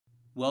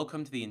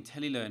Welcome to the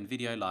IntelliLearn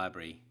video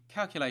library,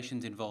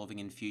 calculations involving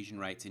infusion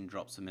rates in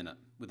drops per minute,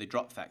 with a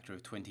drop factor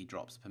of 20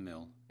 drops per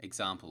mil.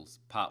 Examples,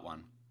 Part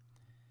 1.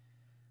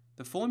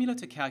 The formula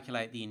to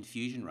calculate the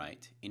infusion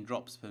rate in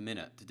drops per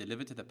minute to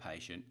deliver to the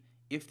patient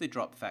if the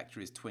drop factor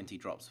is 20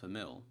 drops per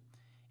mil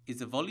is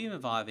the volume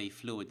of IV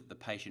fluid that the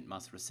patient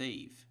must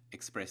receive,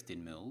 expressed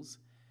in mils,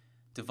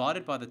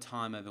 divided by the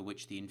time over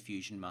which the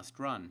infusion must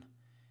run.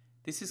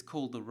 This is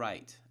called the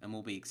rate and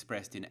will be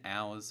expressed in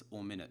hours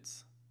or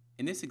minutes.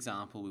 In this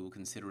example, we will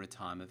consider a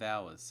time of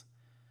hours,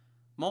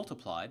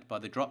 multiplied by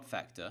the drop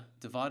factor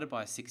divided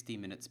by 60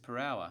 minutes per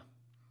hour.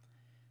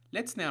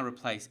 Let's now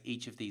replace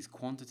each of these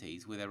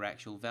quantities with their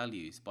actual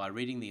values by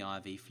reading the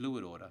IV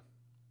fluid order.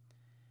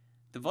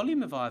 The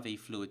volume of IV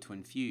fluid to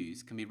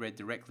infuse can be read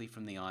directly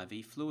from the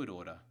IV fluid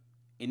order.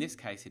 In this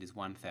case, it is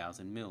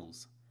 1000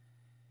 mils.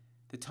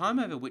 The time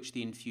over which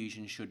the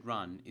infusion should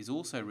run is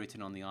also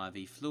written on the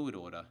IV fluid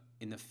order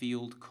in the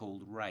field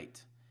called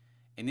rate.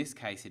 In this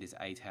case, it is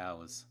 8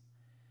 hours.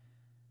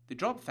 The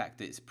drop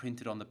factor is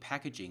printed on the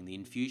packaging the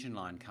infusion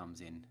line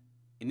comes in.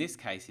 In this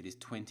case, it is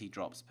 20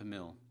 drops per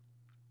mil.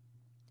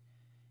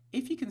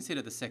 If you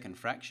consider the second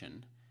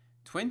fraction,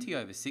 20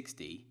 over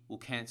 60 will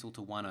cancel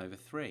to 1 over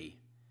 3.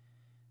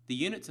 The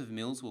units of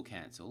mils will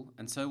cancel,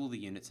 and so will the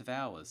units of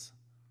hours.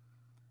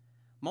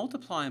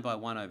 Multiplying by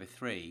 1 over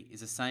 3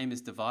 is the same as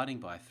dividing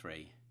by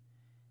 3.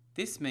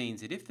 This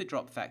means that if the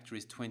drop factor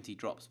is 20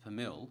 drops per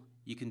mil,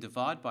 you can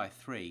divide by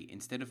 3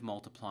 instead of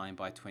multiplying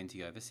by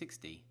 20 over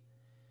 60.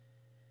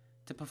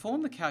 To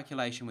perform the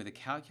calculation with a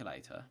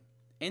calculator,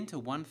 enter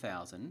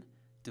 1000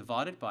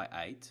 divided by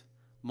 8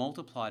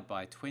 multiplied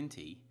by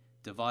 20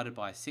 divided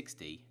by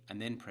 60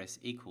 and then press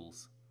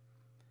equals.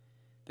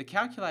 The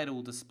calculator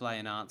will display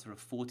an answer of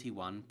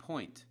 41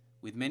 point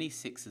with many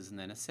sixes and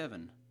then a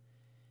 7.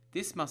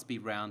 This must be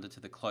rounded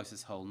to the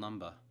closest whole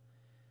number.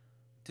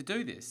 To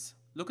do this,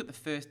 look at the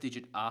first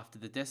digit after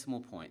the decimal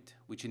point,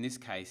 which in this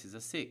case is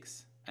a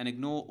 6, and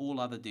ignore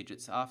all other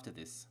digits after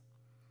this.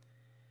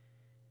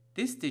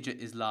 This digit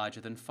is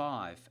larger than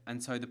 5,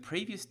 and so the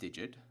previous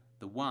digit,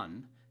 the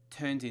 1,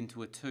 turns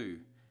into a 2,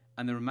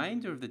 and the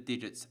remainder of the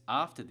digits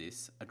after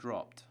this are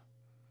dropped.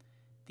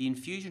 The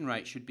infusion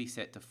rate should be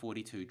set to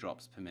 42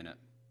 drops per minute.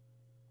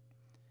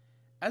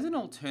 As an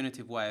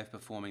alternative way of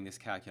performing this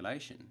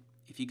calculation,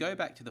 if you go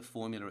back to the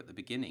formula at the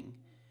beginning,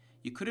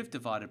 you could have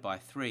divided by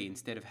 3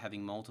 instead of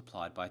having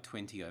multiplied by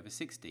 20 over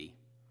 60.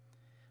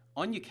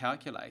 On your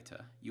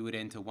calculator, you would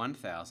enter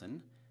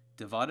 1000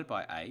 divided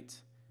by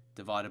 8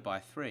 divided by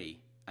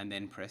 3 and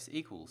then press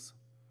equals.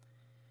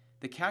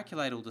 The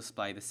calculator will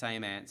display the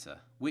same answer,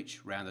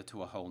 which, rounded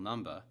to a whole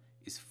number,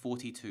 is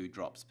 42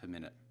 drops per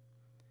minute.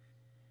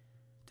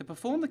 To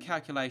perform the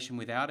calculation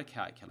without a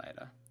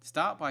calculator,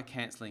 start by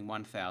cancelling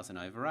 1000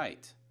 over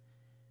 8.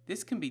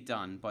 This can be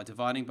done by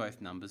dividing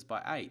both numbers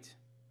by 8,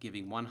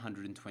 giving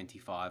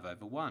 125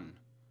 over 1.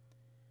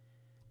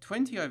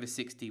 20 over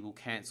 60 will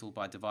cancel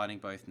by dividing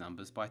both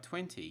numbers by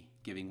 20,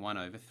 giving 1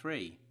 over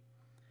 3.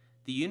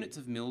 The units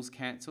of mils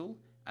cancel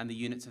and the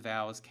units of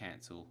hours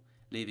cancel,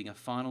 leaving a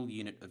final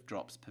unit of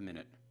drops per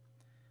minute.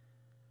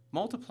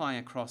 Multiplying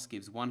across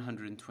gives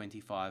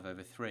 125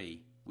 over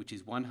 3, which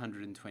is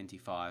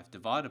 125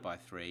 divided by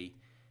 3,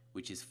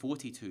 which is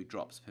 42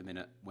 drops per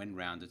minute when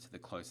rounded to the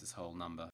closest whole number.